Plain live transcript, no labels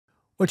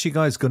What you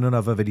guys, got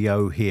another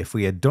video here for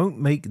you. Don't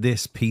make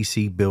this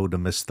PC builder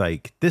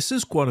mistake. This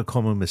is quite a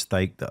common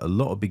mistake that a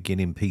lot of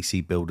beginning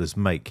PC builders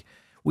make.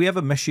 We have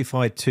a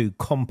Meshify 2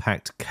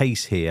 compact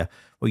case here.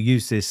 We'll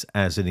use this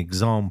as an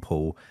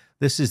example.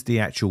 This is the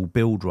actual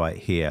build right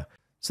here.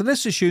 So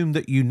let's assume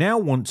that you now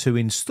want to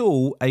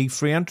install a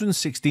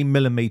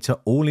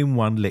 360mm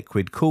all-in-one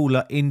liquid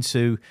cooler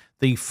into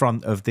the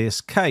front of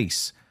this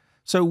case.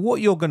 So what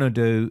you're going to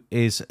do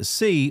is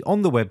see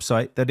on the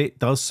website that it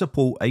does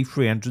support a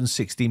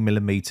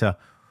 360mm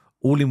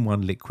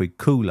all-in-one liquid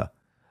cooler.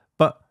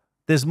 But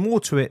there's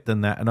more to it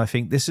than that, and I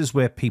think this is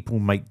where people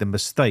make the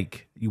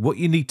mistake. What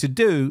you need to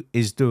do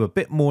is do a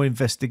bit more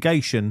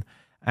investigation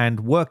and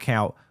work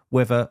out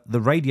whether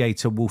the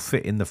radiator will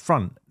fit in the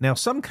front. Now,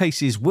 some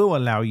cases will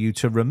allow you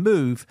to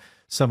remove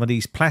some of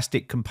these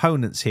plastic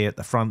components here at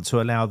the front to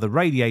allow the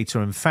radiator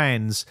and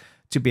fans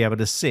to be able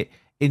to sit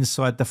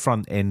inside the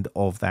front end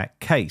of that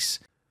case.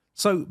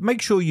 So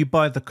make sure you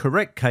buy the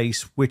correct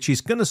case, which is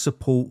going to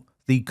support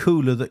the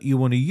cooler that you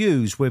want to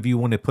use, whether you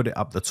want to put it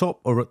up the top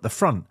or at the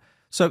front.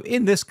 So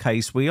in this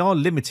case, we are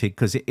limited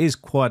because it is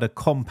quite a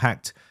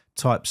compact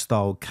type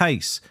style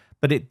case,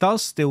 but it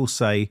does still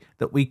say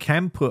that we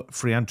can put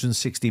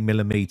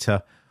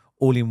 360mm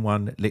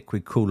all-in-one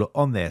liquid cooler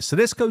on there. So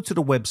let's go to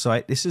the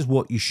website. This is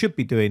what you should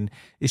be doing,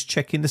 is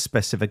checking the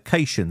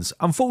specifications.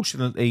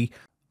 Unfortunately,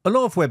 a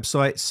lot of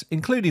websites,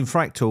 including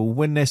Fractal,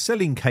 when they're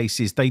selling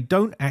cases, they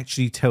don't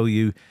actually tell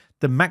you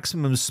the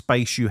maximum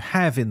space you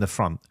have in the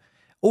front.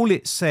 All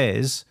it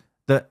says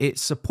that it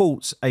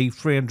supports a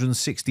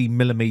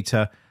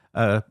 360mm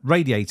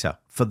radiator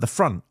for the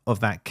front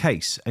of that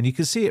case. And you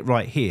can see it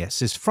right here. It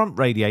says front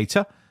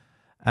radiator,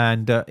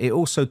 and it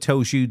also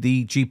tells you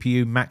the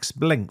GPU max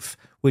length,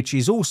 which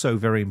is also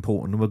very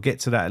important. And we'll get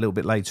to that a little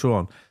bit later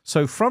on.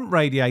 So front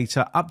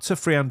radiator up to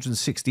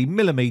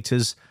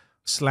 360mm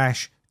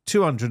 /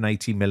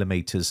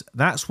 280mm.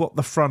 That's what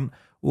the front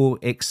will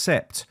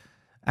accept.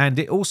 And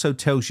it also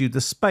tells you the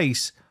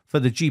space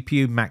for the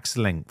GPU max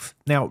length.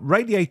 Now,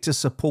 radiator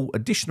support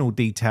additional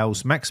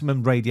details.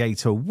 Maximum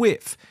radiator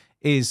width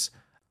is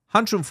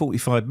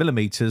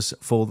 145mm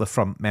for the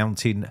front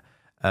mounting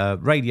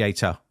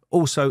radiator.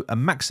 Also, a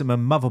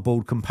maximum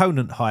motherboard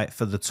component height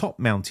for the top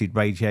mounted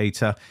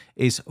radiator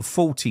is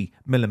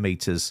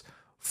 40mm.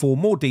 For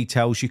more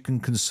details, you can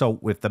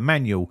consult with the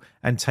manual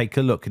and take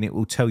a look, and it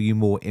will tell you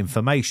more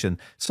information.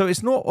 So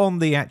it's not on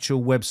the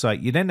actual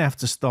website. You then have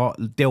to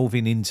start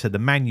delving into the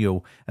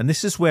manual. And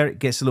this is where it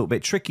gets a little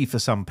bit tricky for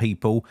some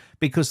people,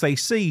 because they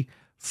see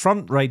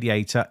front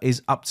radiator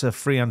is up to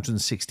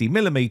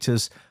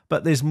 360mm,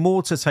 but there's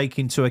more to take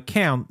into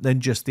account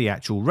than just the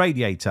actual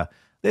radiator.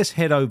 Let's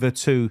head over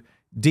to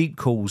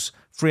Deepcool's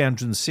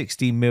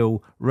 360mm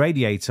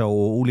radiator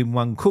or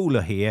all-in-one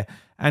cooler here,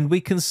 and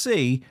we can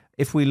see,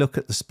 if we look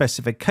at the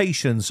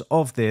specifications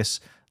of this,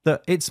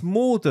 that it's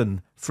more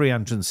than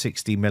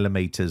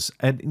 360mm,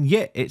 and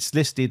yet it's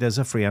listed as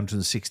a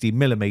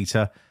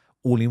 360mm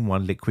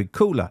all-in-one liquid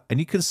cooler.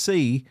 And you can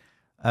see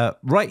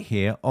right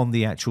here on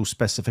the actual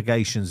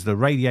specifications, the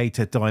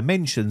radiator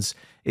dimensions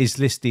is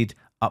listed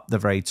up the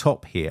very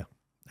top here.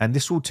 And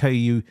this will tell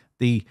you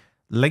the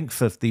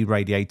length of the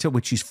radiator,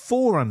 which is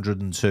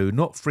 402,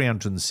 not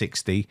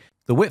 360.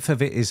 The width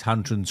of it is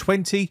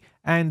 120,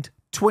 and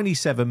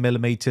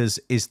 27mm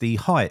is the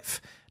height.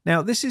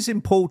 Now, this is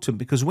important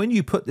because when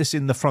you put this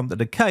in the front of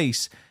the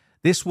case,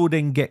 this will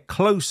then get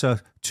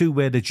closer to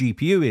where the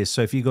GPU is.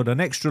 So if you've got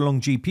an extra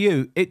long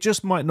GPU, it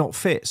just might not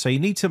fit. So you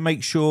need to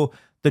make sure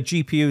the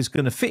GPU is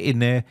going to fit in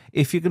there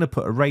if you're going to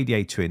put a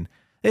radiator in.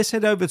 Let's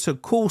head over to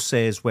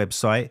Corsair's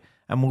website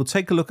and we'll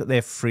take a look at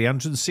their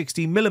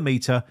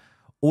 360mm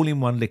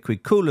all-in-one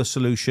liquid cooler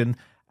solution.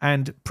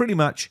 And pretty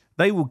much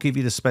they will give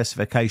you the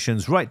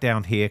specifications right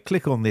down here.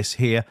 Click on this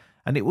here,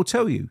 and it will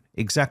tell you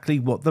exactly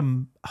what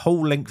the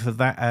whole length of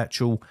that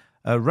actual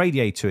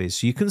radiator is.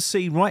 So you can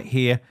see right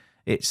here,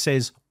 it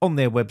says on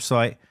their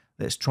website,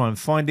 let's try and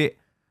find it,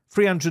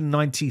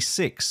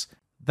 396.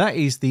 That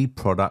is the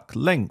product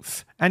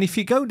length. And if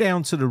you go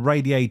down to the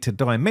radiator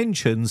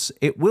dimensions,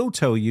 it will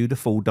tell you the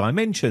full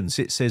dimensions.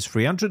 It says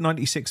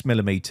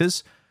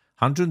 396mm,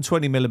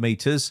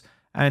 120mm,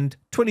 and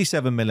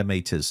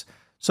 27mm.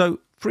 So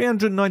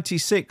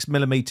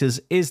 396mm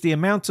is the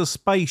amount of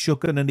space you're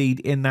going to need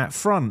in that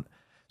front.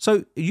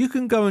 So you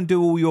can go and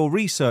do all your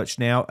research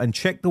now and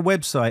check the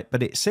website,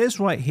 but it says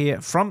right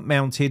here, front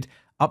mounted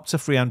up to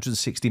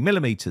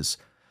 360mm.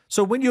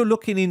 So when you're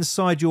looking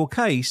inside your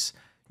case,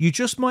 you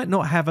just might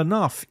not have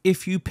enough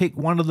if you pick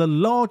one of the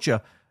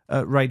larger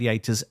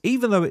radiators.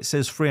 Even though it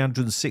says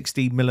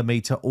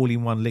 360mm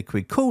all-in-one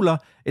liquid cooler,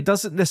 it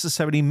doesn't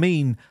necessarily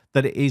mean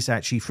that it is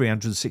actually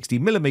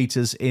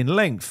 360mm in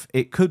length.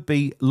 It could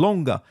be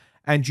longer,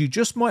 and you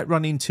just might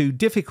run into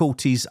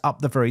difficulties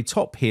up the very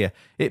top here.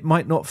 It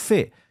might not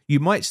fit. You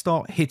might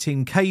start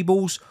hitting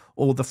cables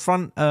or the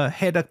front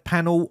header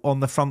panel on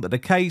the front of the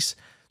case.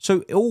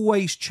 So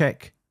always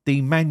check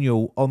the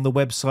manual on the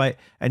website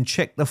and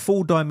check the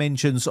full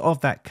dimensions of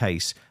that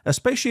case,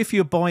 especially if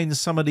you're buying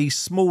some of these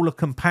smaller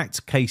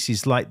compact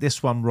cases like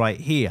this one right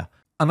here.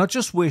 And I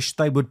just wish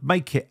they would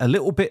make it a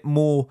little bit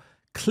more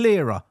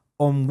clearer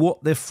on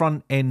what the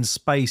front end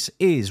space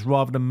is,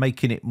 rather than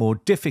making it more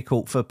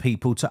difficult for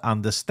people to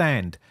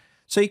understand.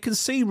 So you can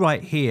see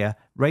right here,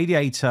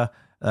 radiator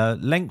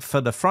length for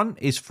the front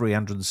is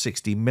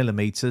 360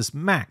 millimeters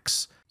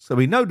max. So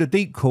we know the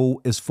deep cool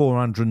is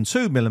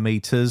 402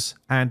 millimeters,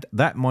 and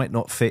that might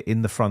not fit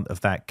in the front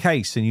of that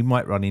case, and you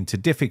might run into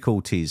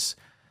difficulties.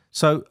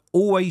 So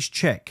always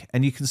check,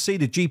 and you can see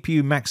the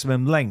GPU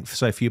maximum length.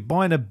 So if you're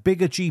buying a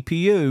bigger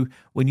GPU,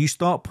 when you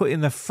start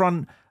putting the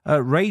front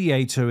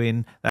radiator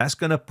in, that's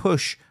going to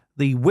push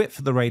the width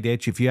of the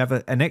radiator. If you have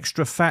an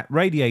extra fat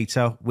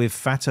radiator with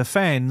fatter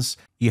fans,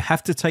 you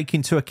have to take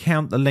into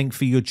account the length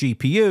of your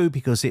GPU,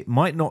 because it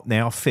might not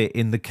now fit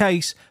in the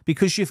case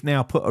because you've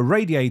now put a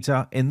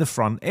radiator in the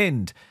front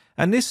end.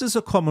 And this is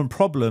a common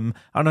problem,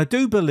 and I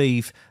do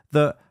believe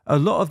that a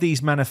lot of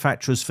these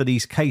manufacturers for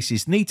these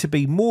cases need to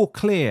be more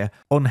clear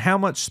on how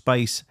much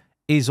space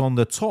is on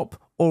the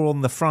top or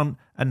on the front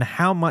and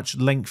how much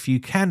length you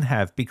can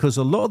have, because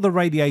a lot of the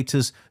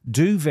radiators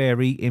do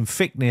vary in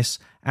thickness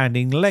and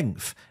in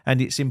length,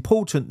 and it's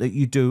important that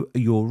you do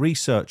your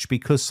research,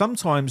 because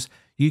sometimes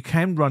you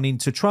can run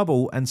into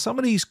trouble, and some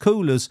of these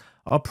coolers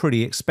are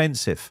pretty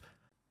expensive.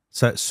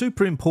 So it's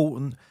super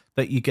important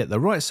that you get the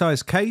right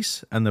size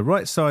case and the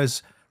right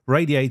size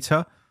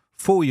radiator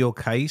for your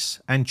case,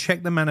 and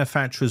check the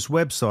manufacturer's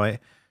website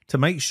to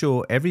make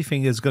sure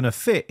everything is going to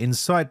fit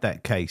inside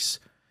that case.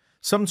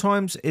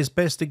 Sometimes it's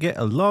best to get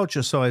a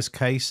larger size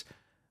case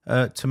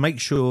to make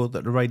sure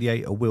that the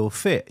radiator will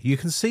fit. You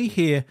can see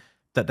here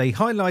that they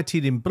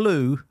highlighted in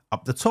blue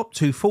up the top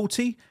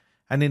 240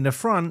 and in the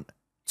front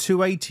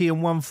 280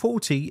 and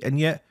 140, and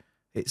yet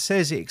it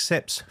says it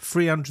accepts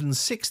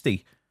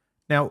 360.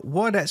 Now,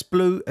 why that's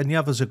blue and the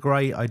others are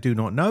grey, I do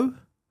not know.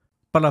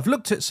 But I've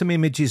looked at some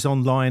images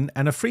online,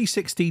 and a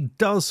 360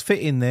 does fit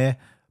in there,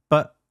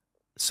 but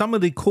some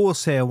of the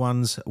Corsair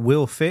ones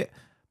will fit,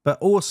 but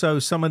also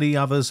some of the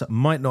others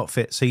might not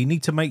fit. So you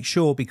need to make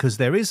sure, because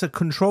there is a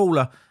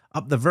controller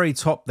up the very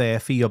top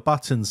there for your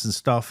buttons and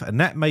stuff, and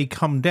that may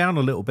come down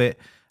a little bit,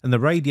 and the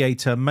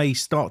radiator may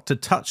start to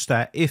touch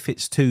that if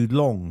it's too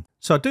long.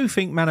 So I do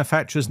think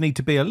manufacturers need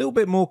to be a little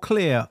bit more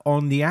clear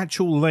on the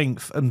actual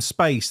length and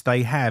space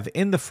they have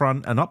in the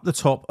front and up the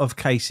top of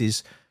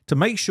cases, to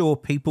make sure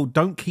people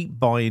don't keep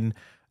buying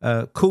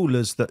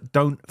coolers that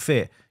don't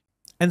fit.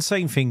 And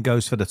same thing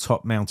goes for the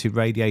top mounted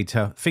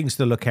radiator. Things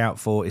to look out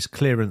for is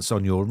clearance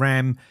on your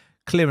RAM,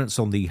 clearance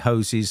on the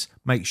hoses.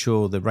 Make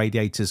sure the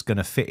radiator is going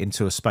to fit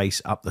into a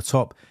space up the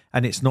top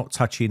and it's not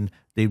touching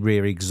the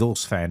rear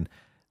exhaust fan.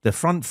 The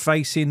front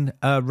facing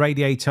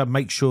radiator,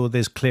 make sure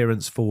there's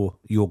clearance for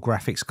your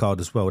graphics card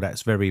as well.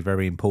 That's very,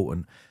 very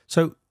important.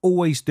 So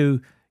always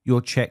do your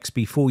checks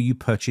before you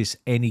purchase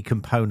any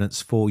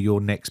components for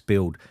your next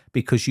build,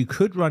 because you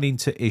could run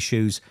into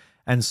issues,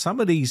 and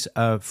some of these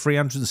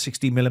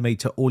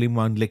 360mm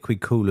all-in-one liquid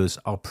coolers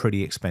are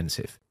pretty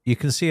expensive. You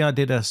can see I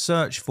did a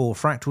search for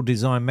Fractal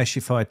Design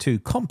Meshifier 2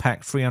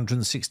 Compact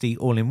 360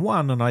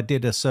 all-in-one, and I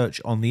did a search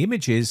on the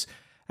images,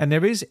 and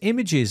there is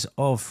images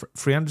of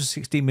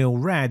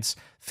 360mm rads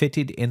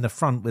fitted in the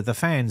front with the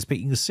fans, but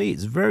you can see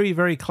it's very,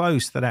 very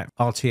close to that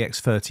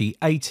RTX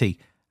 3080.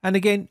 And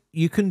again,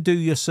 you can do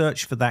your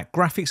search for that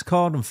graphics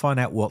card and find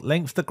out what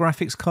length the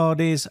graphics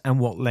card is and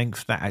what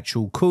length that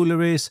actual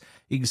cooler is.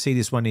 You can see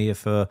this one here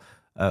for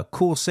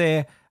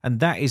Corsair, and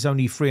that is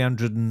only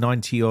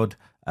 390 odd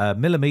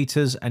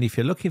millimeters. And if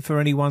you're looking for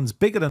any ones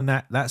bigger than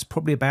that, that's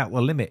probably about the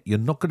limit. You're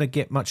not going to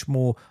get much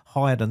more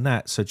higher than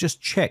that. So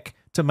just check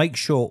to make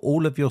sure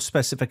all of your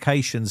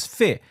specifications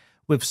fit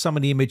with some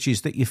of the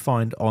images that you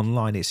find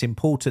online. It's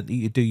important that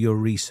you do your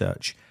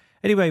research.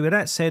 Anyway, with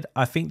that said,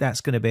 I think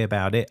that's going to be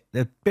about it.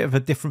 A bit of a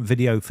different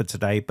video for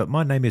today, but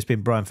my name has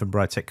been Brian from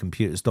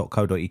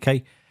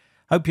briteccomputers.co.uk.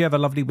 Hope you have a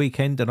lovely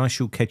weekend, and I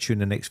shall catch you in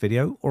the next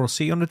video, or I'll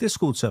see you on the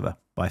Discord server.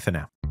 Bye for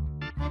now.